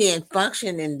they can't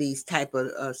function in these type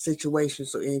of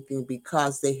situations or anything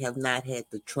because they have not had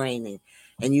the training.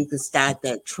 And you can start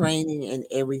that training and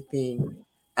everything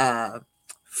uh,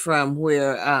 from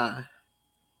where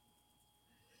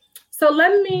So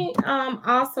let me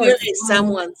also here is explain.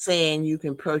 someone saying you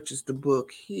can purchase the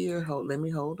book here. Let me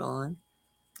hold on.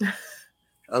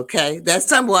 Okay, that's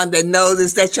someone that knows.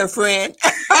 Is that your friend?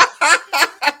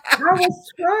 I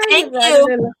was trying Thank to write it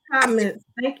you. in the comments.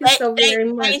 Thank you Thank, so thank,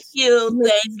 very much, thank you.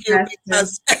 Thank Mrs. you. Bester.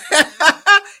 Because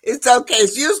it's okay.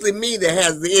 It's usually me that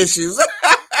has the issues.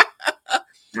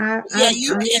 Yeah,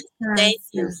 you I'm can. trying Thank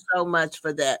you to. so much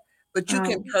for that. But you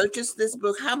can Um, purchase this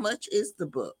book. How much is the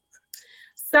book?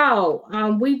 so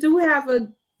we do have a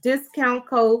discount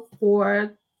code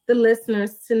for the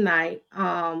listeners tonight.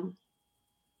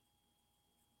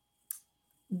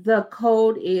 The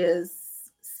code is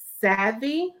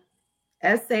Savvy,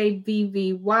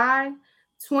 SAVVY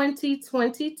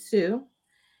 2022,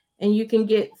 and you can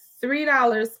get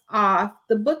 $3 off.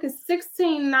 The book is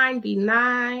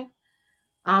 $16.99.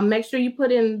 Make sure you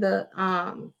put in the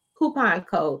coupon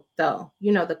code though.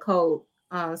 You know the code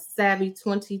Savvy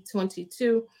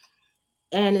 2022,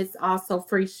 and it's also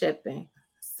free shipping.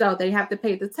 So they have to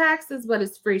pay the taxes, but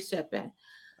it's free shipping.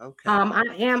 Okay. I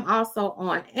am also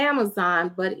on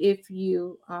Amazon, but if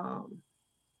you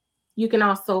can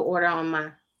also order on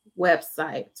my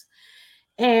website.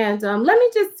 And let me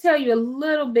just tell you a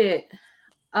little bit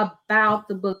about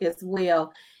the book as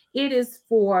well. It is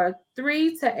for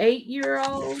 3 to 8 year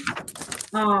olds.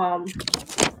 Um,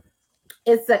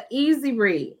 it's an easy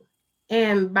read.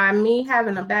 And by me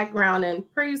having a background in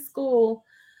preschool,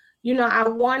 I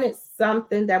wanted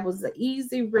something that was an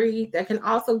easy read that can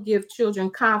also give children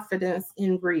confidence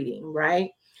in reading, right?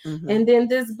 Mm-hmm. And then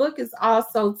this book is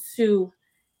also to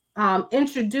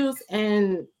introduce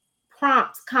and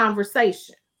prompt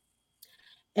conversation.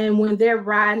 And when they're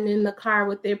riding in the car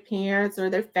with their parents or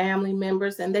their family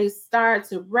members, and they start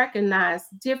to recognize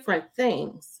different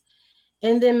things,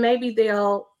 and then maybe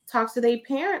they'll talk to their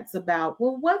parents about,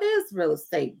 well, what is real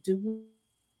estate? Do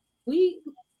we,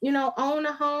 own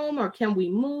a home, or can we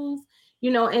move?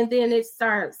 And then it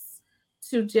starts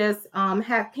to just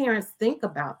have parents think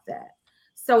about that.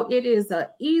 So it is an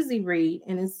easy read,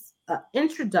 and it's an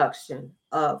introduction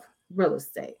of real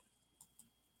estate.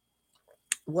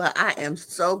 Well, I am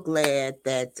so glad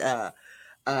that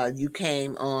you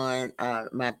came on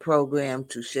my program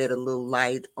to shed a little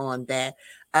light on that.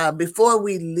 Before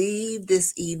we leave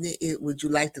this evening, would you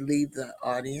like to leave the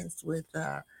audience with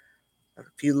a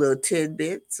few little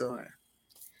tidbits or?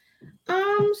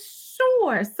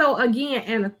 Sure. So again,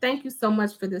 Anna, thank you so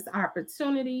much for this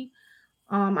opportunity.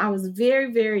 I was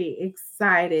very, very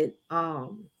excited.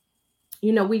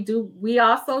 We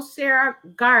also share our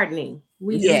gardening.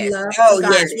 We Yes. love to Oh, yes.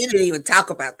 garden. We didn't even talk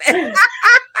about that.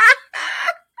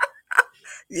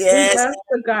 We Yes. love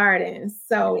to garden.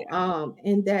 So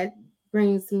and that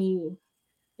brings me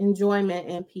enjoyment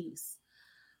and peace.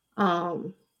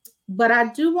 Um, but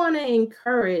I do want to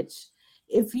encourage,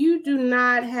 if you do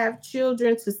not have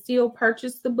children to still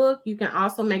purchase the book, you can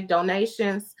also make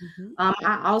donations. Mhm.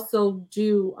 I also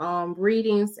do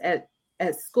readings at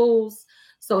schools.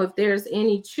 So if there's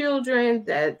any children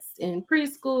that's in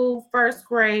preschool, first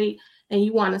grade, and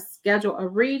you want to schedule a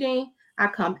reading, I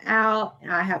come out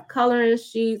and I have coloring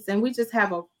sheets, and we just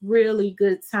have a really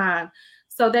good time.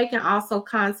 So they can also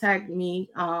contact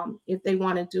me if they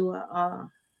want to do a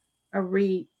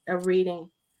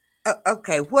reading.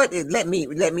 Okay. Let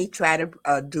me try to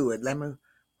do it. Let me.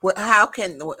 What? How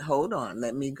can? Hold on.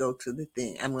 Let me go to the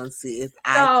thing. I'm going to see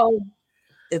So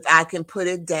if I can put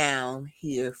it down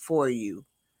here for you.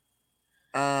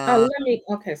 Uh,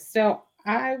 so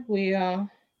I will,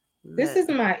 this let, is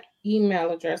my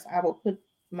email address. I will put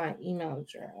my email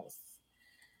address.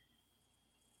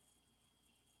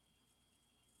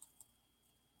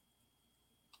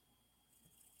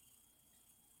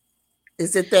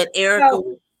 is it that Erica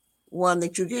So, one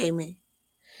that you gave me?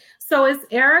 so it's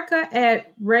Erica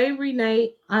at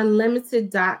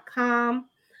RaeRenaeUnlimited.com.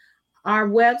 Our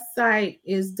website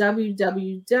is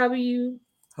www.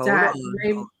 Hold on.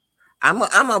 I'm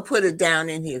gonna put it down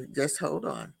in here. Just hold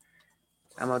on.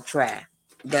 I'm gonna try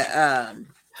the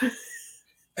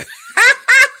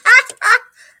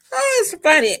Oh, it's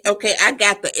funny. Okay, I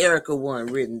got the Erica one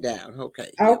written down.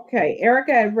 Okay, yeah. Okay,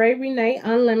 Erica at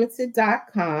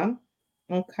RaeRenaeUnlimited.com.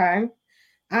 Okay.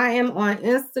 I am on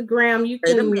Instagram. You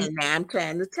Wait a can, minute. Now I'm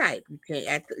trying to type. You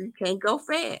can't go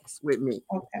fast with me.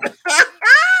 okay.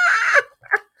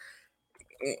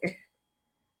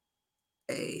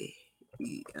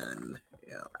 AENLIMITED.com.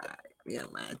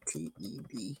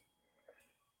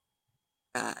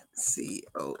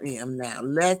 Now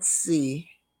let's see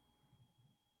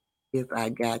if I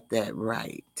got that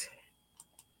right.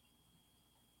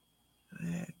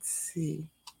 Let's see.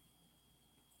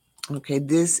 Okay,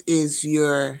 this is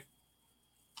your.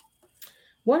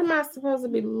 What am I supposed to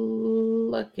be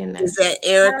looking at? Is that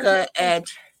Erica at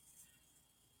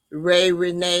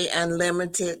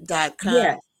RaeRenaeUnlimited.com?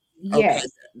 Yes, Okay, yes.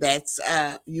 that's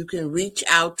you can reach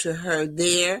out to her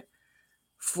there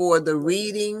for the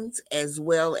readings as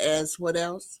well as what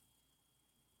else?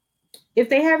 If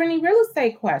they have any real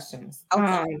estate questions, Okay,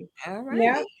 all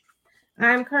yeah, righty.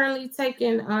 I'm currently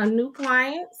taking new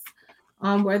clients.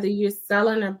 Whether you're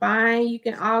selling or buying, you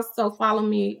can also follow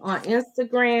me on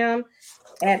Instagram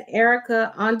at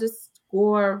Erica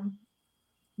underscore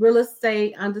real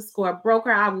estate underscore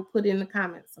broker. I will put in the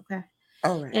comments, okay?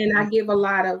 All right. And I give a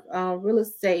lot of real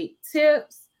estate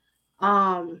tips.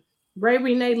 Um, Rae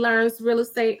Renae Learns Real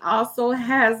Estate also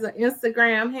has an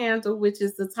Instagram handle, which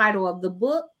is the title of the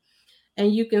book.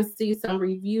 and you can see some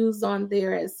reviews on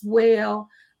there as well.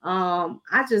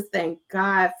 I just thank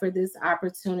God for this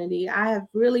opportunity. I have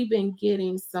really been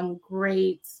getting some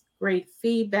great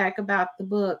feedback about the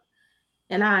book,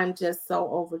 and I'm just so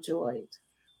overjoyed.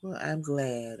 Well, I'm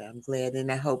glad. I'm glad,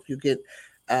 and I hope you get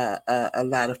a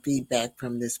lot of feedback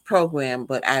from this program.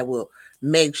 But I will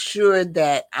make sure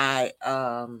that I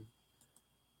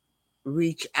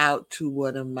reach out to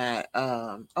one of my.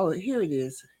 Oh, here it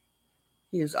is.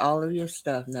 Here's all of your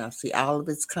stuff now. See, all of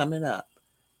it's coming up.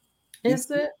 You Is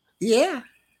see? it? Yeah,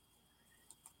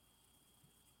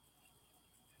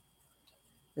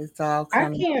 it's all I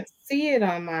coming. can't see it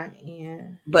on my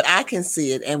end. But I can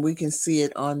see it, and we can see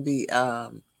it on the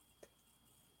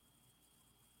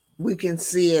we can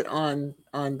see it on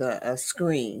the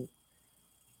screen.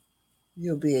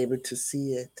 You'll be able to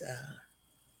see it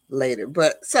later.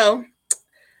 But so,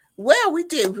 well, we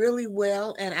did really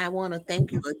well, and I want to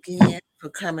thank you again for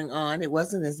coming on. It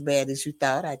wasn't as bad as you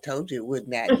thought. I told you it would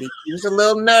not be. You was a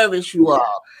little nervous, you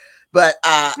all, but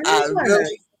I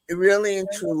was. really and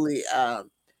truly,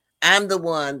 I'm the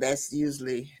one that's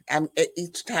usually.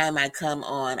 Each time I come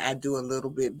on, I do a little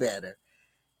bit better,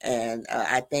 and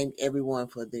I thank everyone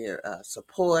for their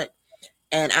support.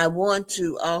 And I want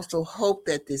to also hope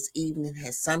that this evening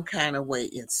has some kind of way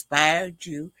inspired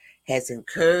you, has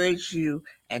encouraged you,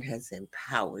 and has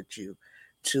empowered you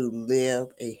to live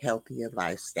a healthier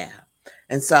lifestyle.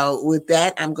 And so, with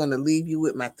that, I'm going to leave you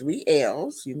with my 3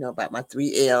 L's. You know about my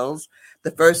 3 L's.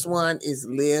 The first one is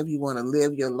live. You want to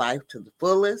live your life to the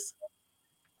fullest.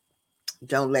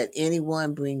 Don't let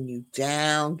anyone bring you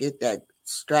down. Get that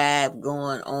strive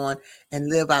going on and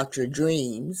live out your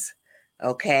dreams.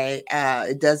 Okay.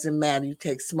 It doesn't matter. You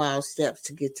take small steps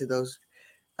to get to those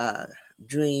uh,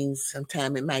 dreams.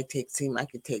 Sometimes it might seem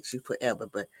like it takes you forever,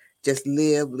 but just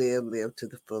live to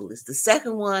the fullest. The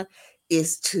second one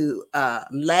is to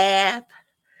laugh.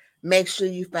 Make sure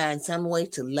you find some way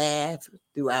to laugh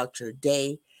throughout your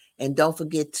day. And don't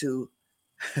forget to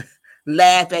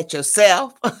laugh at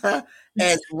yourself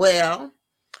as well.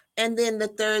 And then the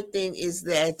third thing is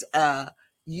that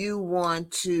you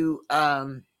want to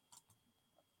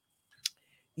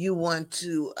you want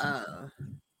to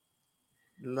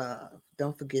love.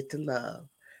 Don't forget to love.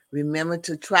 Remember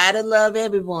to try to love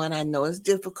everyone. I know it's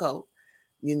difficult,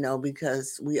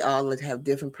 because we all have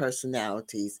different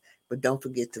personalities, but don't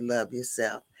forget to love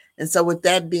yourself. And so, with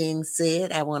that being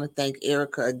said, I want to thank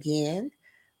Erica again.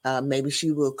 Maybe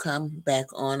she will come back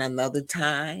on another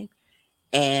time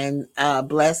and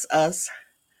bless us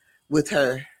with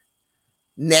her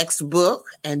next book.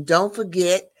 And don't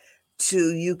forget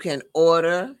you can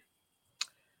order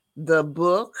the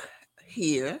book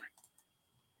here.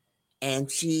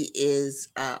 And she is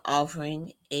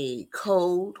offering a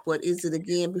code. What is it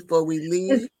again before we It's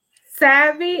leave?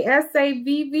 Savvy,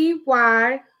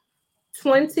 SAVVY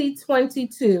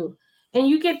 2022. And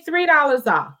you get $3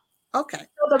 off. Okay.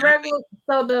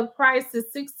 So the price is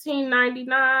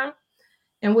 $16.99.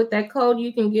 And with that code,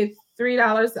 you can get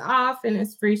 $3 off and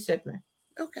it's free shipping.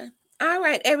 Okay. All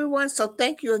right, everyone. So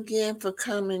thank you again for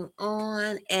coming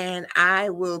on. And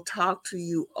I will talk to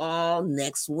you all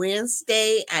next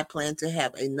Wednesday. I plan to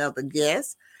have another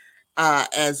guest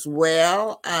as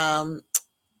well.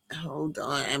 Hold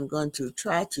on. I'm going to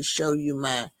try to show you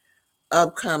my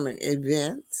upcoming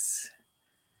events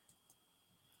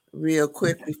real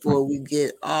quick before we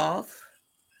get off.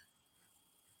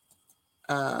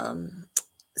 Um,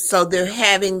 so they're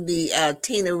having the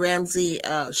Tina Ramsey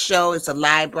show. It's a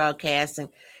live broadcasting.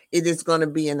 It is going to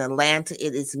be in Atlanta.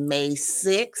 It is May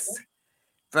 6th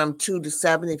from 2 to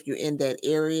 7 if you're in that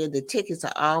area. The tickets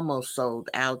are almost sold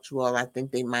out, Well, I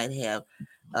think they might have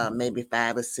maybe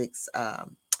 5 or 6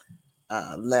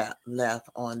 left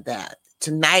on that.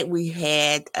 Tonight we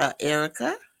had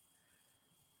Erica.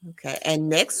 Okay. And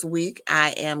next week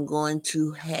I am going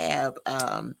to have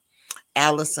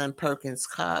Allison Perkins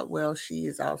Caldwell. She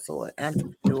is also an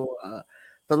entrepreneur,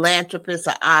 philanthropist,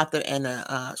 an author, and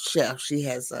a chef. She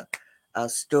has a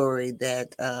story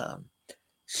that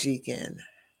she can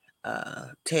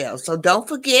tell. So don't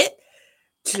forget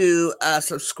to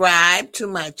subscribe to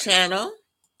my channel,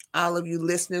 all of you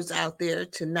listeners out there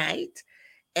tonight.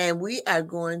 And we are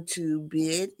going to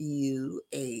bid you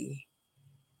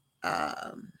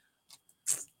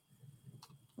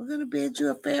we're going to bid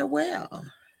you a farewell.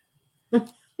 Yeah,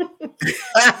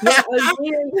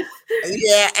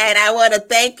 and I want to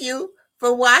thank you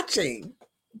for watching.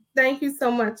 Thank you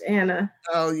so much, Anna.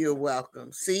 Oh, you're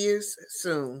welcome. See you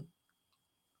soon.